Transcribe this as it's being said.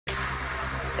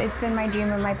It's been my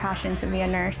dream and my passion to be a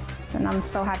nurse, and I'm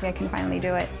so happy I can finally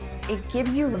do it. It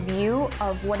gives you a view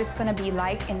of what it's going to be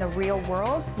like in the real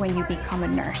world when you become a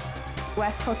nurse.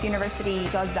 West Coast University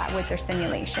does that with their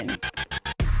simulation.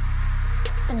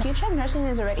 The future of nursing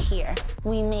is already here.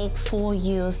 We make full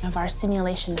use of our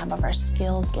simulation lab, of our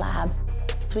skills lab.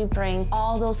 We bring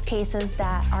all those cases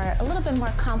that are a little bit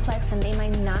more complex and they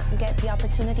might not get the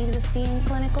opportunity to see in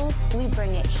clinicals. We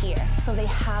bring it here, so they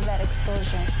have that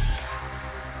exposure.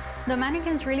 The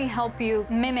mannequins really help you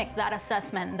mimic that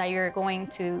assessment that you're going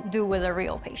to do with a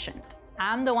real patient.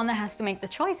 I'm the one that has to make the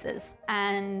choices,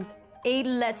 and it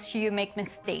lets you make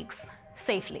mistakes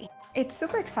safely. It's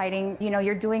super exciting. You know,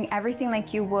 you're doing everything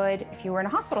like you would if you were in a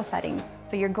hospital setting.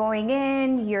 So you're going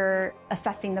in, you're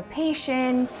assessing the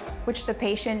patient, which the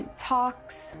patient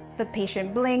talks, the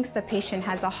patient blinks, the patient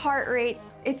has a heart rate.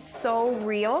 It's so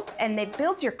real, and it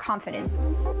builds your confidence.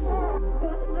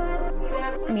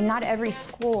 I mean, not every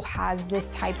school has this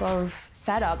type of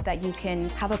setup that you can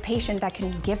have a patient that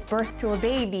can give birth to a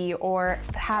baby or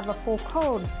have a full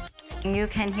code. You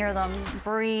can hear them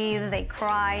breathe, they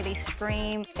cry, they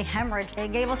scream, they hemorrhage.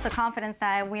 It gave us the confidence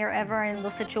that we are ever in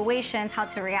those situations, how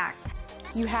to react.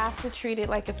 You have to treat it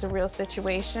like it's a real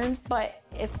situation, but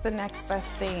it's the next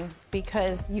best thing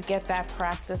because you get that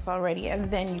practice already, and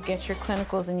then you get your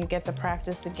clinicals and you get the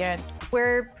practice again.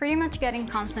 We're pretty much getting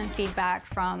constant feedback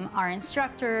from our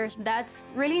instructors. That's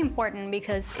really important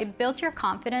because it builds your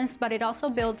confidence, but it also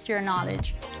builds your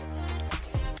knowledge.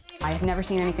 I have never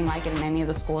seen anything like it in any of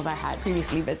the schools I had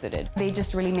previously visited. They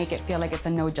just really make it feel like it's a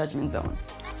no judgment zone.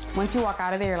 Once you walk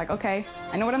out of there, you're like, okay,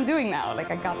 I know what I'm doing now.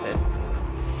 Like, I got this.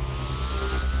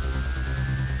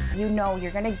 You know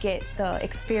you're gonna get the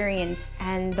experience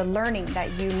and the learning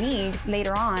that you need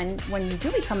later on when you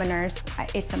do become a nurse.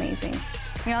 It's amazing.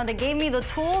 You know, they gave me the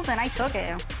tools and I took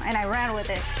it and I ran with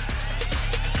it.